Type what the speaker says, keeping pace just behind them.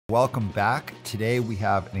Welcome back. Today we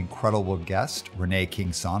have an incredible guest, Renee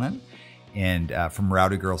King-Sonnen, and from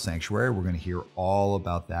Rowdy Girl Sanctuary. We're going to hear all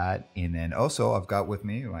about that. And then also I've got with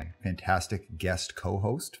me my fantastic guest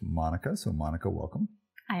co-host, Monica. So Monica, welcome.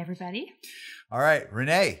 Hi, everybody. All right,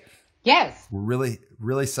 Renee. Yes. We're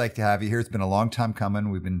really psyched to have you here. It's been a long time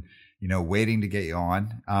coming. We've been, waiting to get you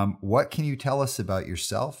on. What can you tell us about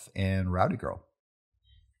yourself and Rowdy Girl?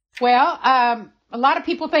 Well, a lot of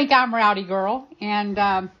people think I'm Rowdy Girl, and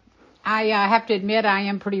I have to admit I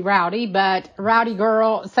am pretty rowdy, but Rowdy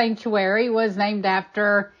Girl Sanctuary was named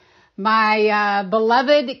after my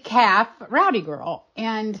beloved calf, Rowdy Girl.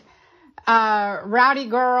 And Rowdy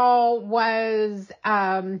Girl was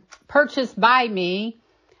purchased by me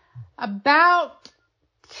about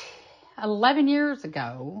 11 years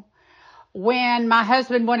ago when my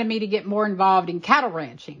husband wanted me to get more involved in cattle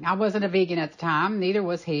ranching. I wasn't a vegan at the time, neither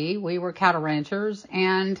was he. We were cattle ranchers,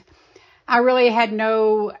 and I really had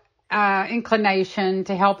no inclination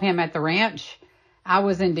to help him at the ranch. I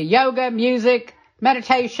was into yoga, music,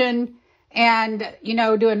 meditation, and,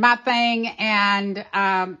 doing my thing, and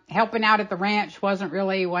helping out at the ranch wasn't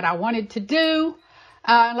really what I wanted to do,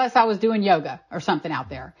 unless I was doing yoga or something out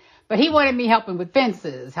there. But he wanted me helping with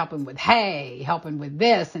fences, helping with hay, helping with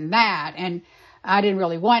this and that, and I didn't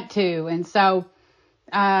really want to. And so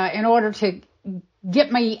in order to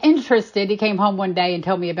get me interested, he came home one day and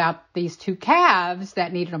told me about these two calves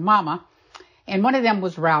that needed a mama, and one of them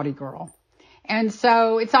was Rowdy Girl. And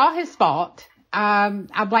so it's all his fault.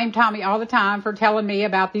 I blame Tommy all the time for telling me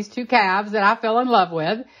about these two calves that I fell in love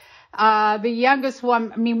with. The youngest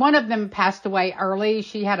one, one of them passed away early.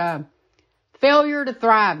 She had a failure to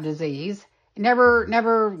thrive disease.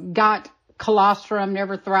 Never got colostrum,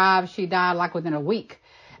 never thrived. She died like within a week.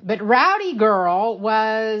 But Rowdy Girl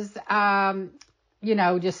was,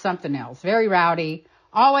 just something else. Very rowdy.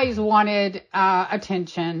 Always wanted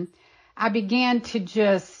attention. I began to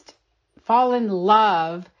just fall in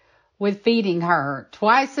love with feeding her.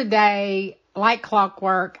 Twice a day, like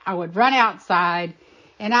clockwork, I would run outside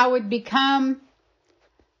and I would become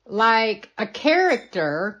like a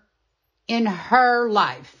character in her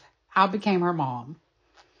life. I became her mom.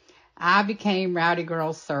 I became Rowdy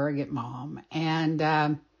Girl's surrogate mom.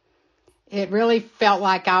 And it really felt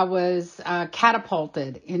like I was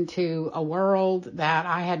catapulted into a world that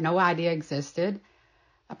I had no idea existed.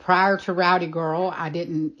 Prior to Rowdy Girl, I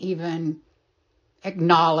didn't even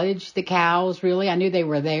acknowledge the cows, really. I knew they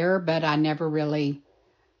were there, but I never really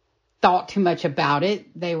thought too much about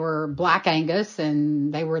it. They were Black Angus,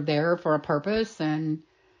 and they were there for a purpose, and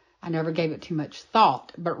I never gave it too much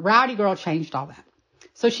thought. But Rowdy Girl changed all that.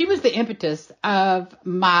 So she was the impetus of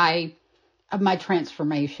my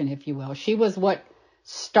transformation, if you will. She was what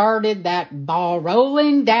started that ball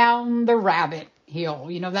rolling down the rabbit hill.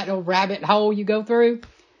 That old rabbit hole you go through?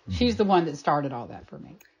 She's the one that started all that for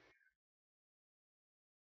me.